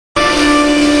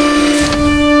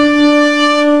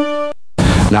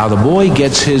Now the boy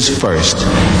gets his first.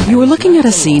 You were looking at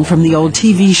a scene from the old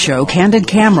TV show Candid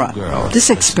Camera. This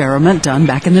experiment done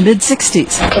back in the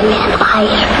mid-60s.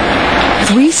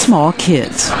 3 small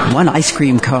kids, 1 ice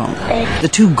cream cone. The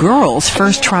 2 girls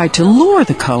first tried to lure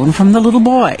the cone from the little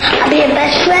boy. Be a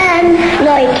best friend.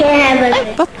 No, you can't have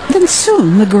it. But then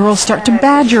soon the girls start to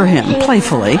badger him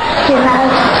playfully.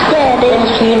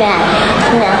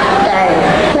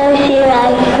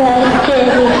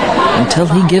 Until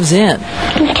he gives in.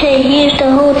 Okay, here's the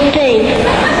whole thing.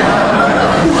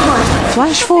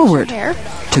 Flash forward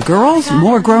to girls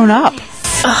more grown up.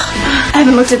 I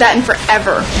haven't looked at that in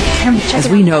forever. As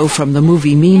we know from the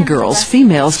movie Mean Girls,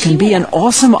 females can be an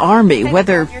awesome army,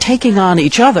 whether taking on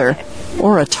each other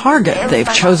or a target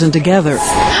they've chosen together.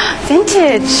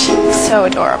 Vintage. So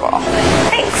adorable.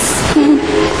 Thanks.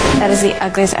 That is the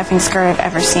ugliest effing skirt I've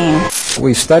ever seen.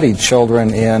 We've studied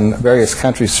children in various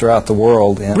countries throughout the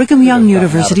world. Brigham Young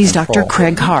University's Dr.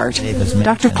 Craig Hart,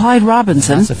 Dr. Clyde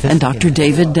Robinson, and Dr.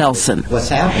 David Delson.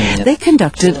 They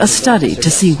conducted a study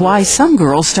to see why some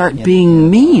girls start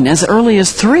being mean as early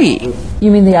as 3.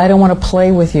 You mean I don't want to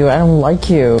play with you, I don't like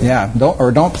you. Yeah,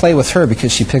 don't play with her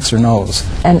because she picks her nose.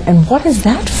 And what is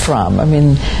that from? I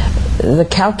mean, the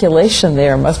calculation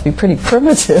there must be pretty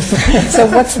primitive. So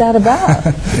what's that about?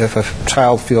 If a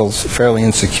child feels fairly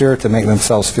insecure, to make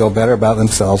themselves feel better about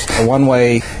themselves, one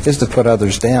way is to put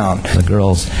others down. The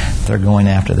girls, they're going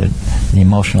after the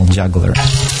emotional jugular.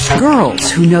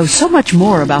 Girls who know so much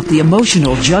more about the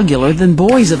emotional jugular than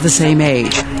boys of the same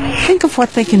age. Think of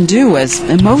what they can do as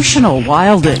emotional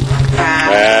wilding.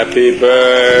 Happy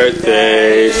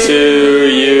birthday to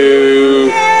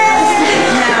you.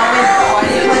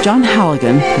 John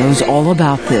Halligan knows all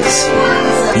about this.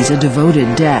 He's a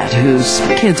devoted dad whose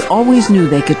kids always knew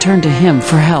they could turn to him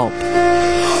for help.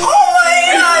 Oh my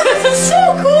God, this is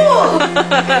so cool!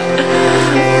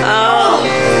 Oh,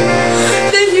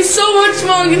 thank you so much,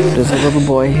 Mom. As a little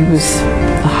boy, he was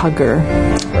a hugger.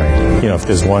 Right. You know, if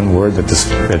there's one word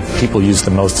that people use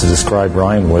the most to describe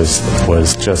Ryan was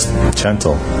just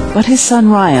gentle. But his son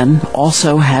Ryan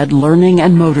also had learning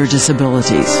and motor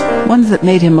disabilities, ones that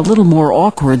made him a little more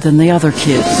awkward than the other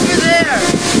kids.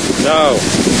 No.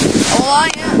 Oh, I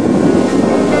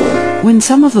am. When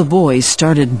some of the boys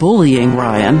started bullying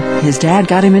Ryan, his dad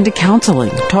got him into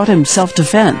counseling, taught him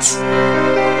self-defense.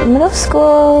 Middle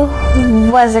school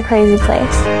was a crazy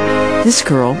place. This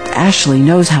girl, Ashley,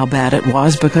 knows how bad it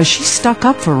was because she stuck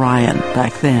up for Ryan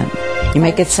back then. You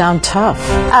make it sound tough.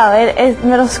 Oh,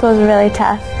 middle school is really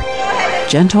tough.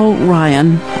 Gentle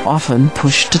Ryan often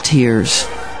pushed to tears.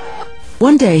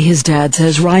 One day his dad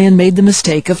says Ryan made the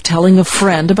mistake of telling a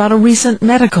friend about a recent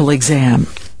medical exam.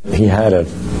 He had a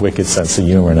wicked sense of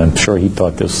humor, and I'm sure he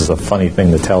thought this was a funny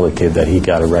thing to tell the kid that he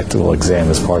got a rectal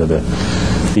exam as part of the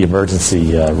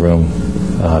emergency room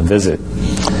visit.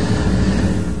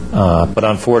 But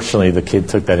unfortunately, the kid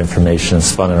took that information and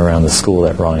spun it around the school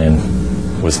that Ryan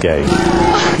was gay.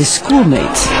 His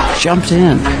schoolmates jumped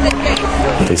in.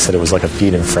 They said it was like a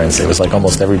feeding frenzy. It was like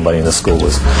almost everybody in the school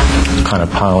was kind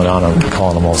of piling on him,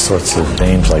 calling him all sorts of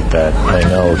names like that. And I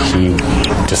know he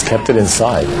just kept it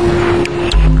inside.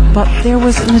 But there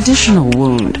was an additional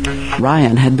wound.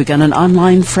 Ryan had begun an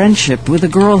online friendship with a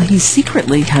girl he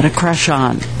secretly had a crush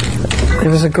on.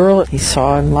 There was a girl he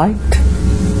saw and liked.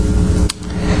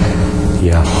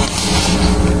 Yeah.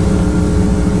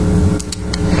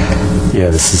 Yeah,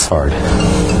 this is hard.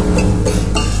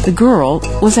 The girl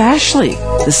was Ashley,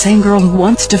 the same girl who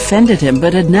once defended him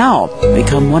but had now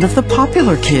become one of the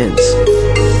popular kids.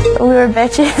 We were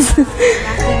bitches.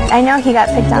 I know he got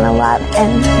picked on a lot,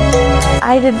 and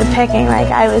I did the picking.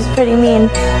 Like, I was pretty mean.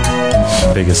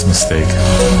 Biggest mistake,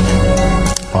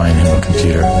 buying him a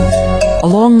computer.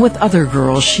 Along with other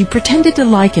girls, she pretended to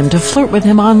like him, to flirt with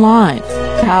him online.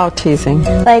 How teasing?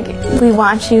 Like, we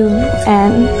want you,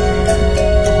 and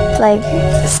like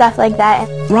stuff like that.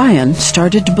 Ryan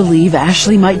started to believe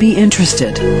Ashley might be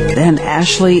interested. Then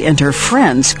Ashley and her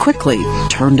friends quickly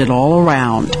turned it all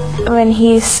around. When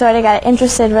he sort of got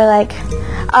interested, we're like,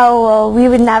 oh, well, we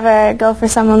would never go for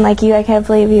someone like you. I can't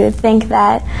believe you would think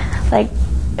that. Like,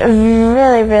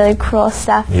 really, really cruel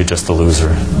stuff. You're just a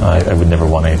loser. I would never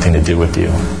want anything to do with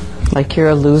you. Like you're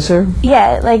a loser?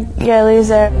 Yeah, like you're a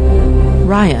loser.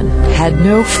 Ryan had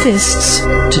no fists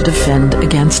to defend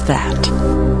against that.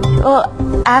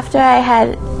 Well, after I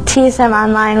had teased him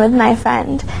online with my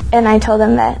friend, and I told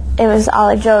him that it was all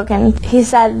a joke, and he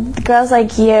said, girls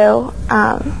like you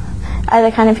are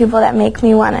the kind of people that make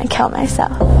me want to kill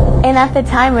myself. And at the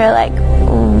time, we were like,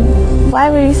 why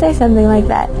would you say something like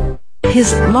that?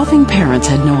 His loving parents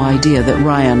had no idea that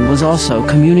Ryan was also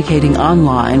communicating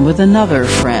online with another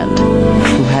friend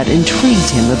who had intrigued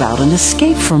him about an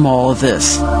escape from all of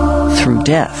this through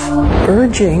death.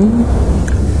 Urging,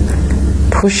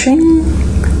 pushing,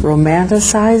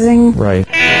 romanticizing. Right.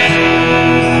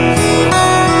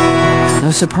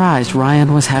 No surprise,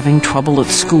 Ryan was having trouble at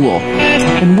school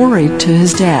and worried to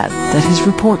his dad that his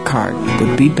report card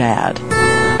would be bad.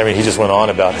 I mean, he just went on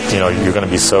about, you're going to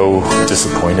be so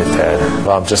disappointed, Dad.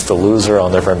 I'm just a loser. I'll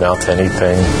never amount to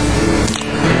anything.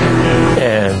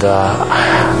 And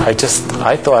I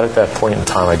thought at that point in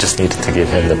time, I just needed to give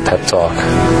him the pep talk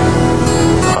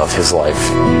of his life.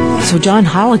 So John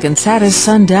Holligan sat his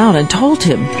son down and told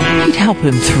him he'd help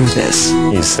him through this.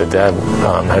 He said, Dad,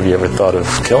 have you ever thought of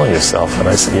killing yourself? And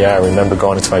I said, yeah, I remember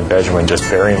going into my bedroom and just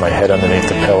burying my head underneath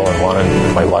the pillow and wanting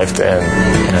my life to end.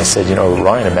 And I said,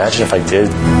 Ryan, imagine if I did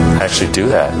actually do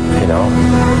that,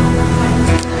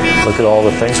 Look at all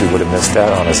the things we would have missed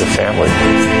out on as a family.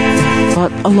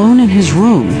 But alone in his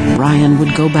room, Ryan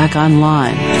would go back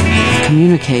online,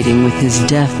 communicating with his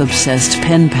death-obsessed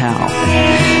pen pal,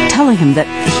 telling him that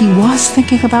he was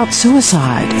thinking about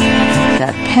suicide.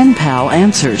 That pen pal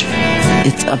answered,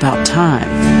 "It's about time."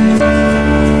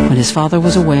 When his father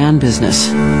was away on business,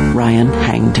 Ryan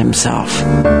hanged himself.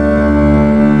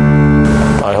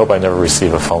 I hope I never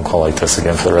receive a phone call like this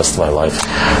again for the rest of my life.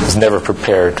 I was never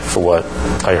prepared for what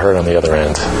I heard on the other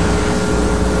end.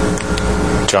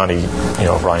 Johnny,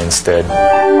 Ryan's dead.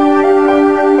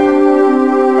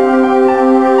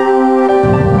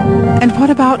 And what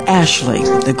about Ashley,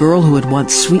 the girl who had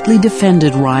once sweetly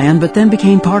defended Ryan but then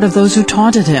became part of those who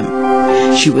taunted him?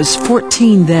 She was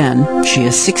 14 then, she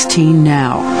is 16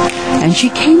 now, and she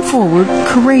came forward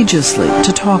courageously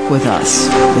to talk with us,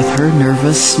 with her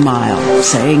nervous smile,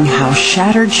 saying how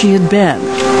shattered she had been.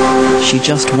 She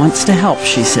just wants to help,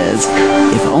 she says,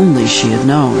 if only she had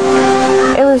known.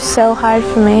 It was so hard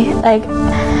for me. I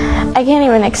can't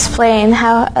even explain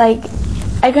how, I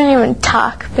couldn't even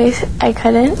talk, basically. I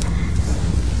couldn't.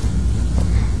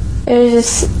 It was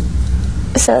just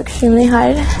so extremely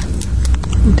hard.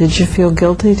 Did you feel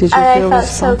guilty? Did you feel responsible? I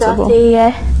felt so guilty,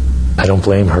 yeah. I don't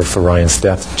blame her for Ryan's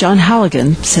death. John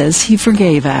Halligan says he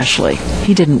forgave Ashley.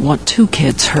 He didn't want two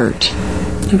kids hurt.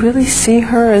 Do you really see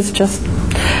her as just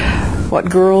what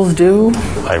girls do?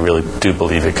 I really do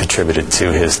believe it contributed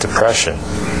to his depression.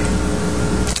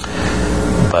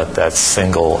 But that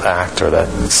single act or that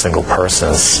single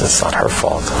person, it's not her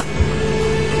fault.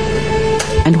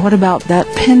 And what about that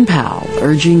pen pal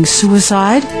urging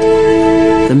suicide?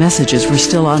 The messages were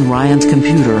still on Ryan's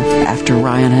computer after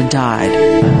Ryan had died.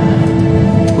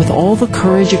 With all the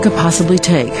courage it could possibly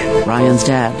take, Ryan's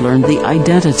dad learned the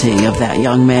identity of that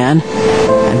young man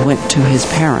and went to his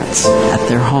parents at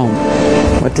their home.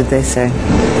 What did they say?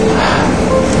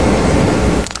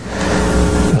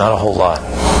 Not a whole lot.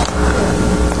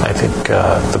 I think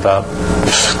about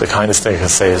the kindest thing I can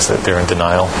say is that they're in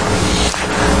denial,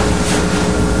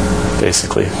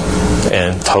 basically,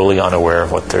 and totally unaware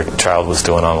of what their child was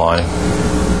doing online.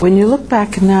 When you look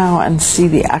back now and see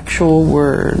the actual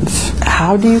words,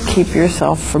 how do you keep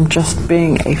yourself from just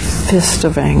being a fist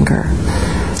of anger?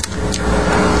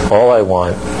 All I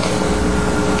want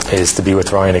is to be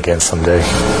with Ryan again someday.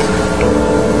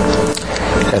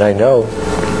 And I know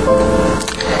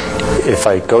if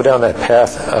I go down that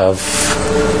path of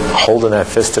holding that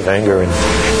fist of anger and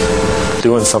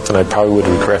doing something I probably would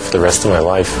regret for the rest of my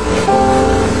life,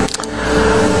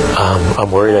 I'm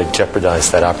worried I'd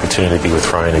jeopardize that opportunity to be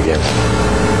with Ryan again.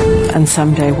 And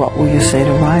someday, what will you say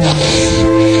to Ryan?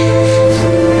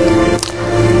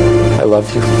 I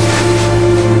love you.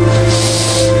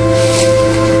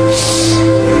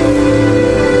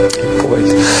 Boy,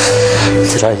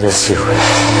 did I miss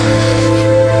you.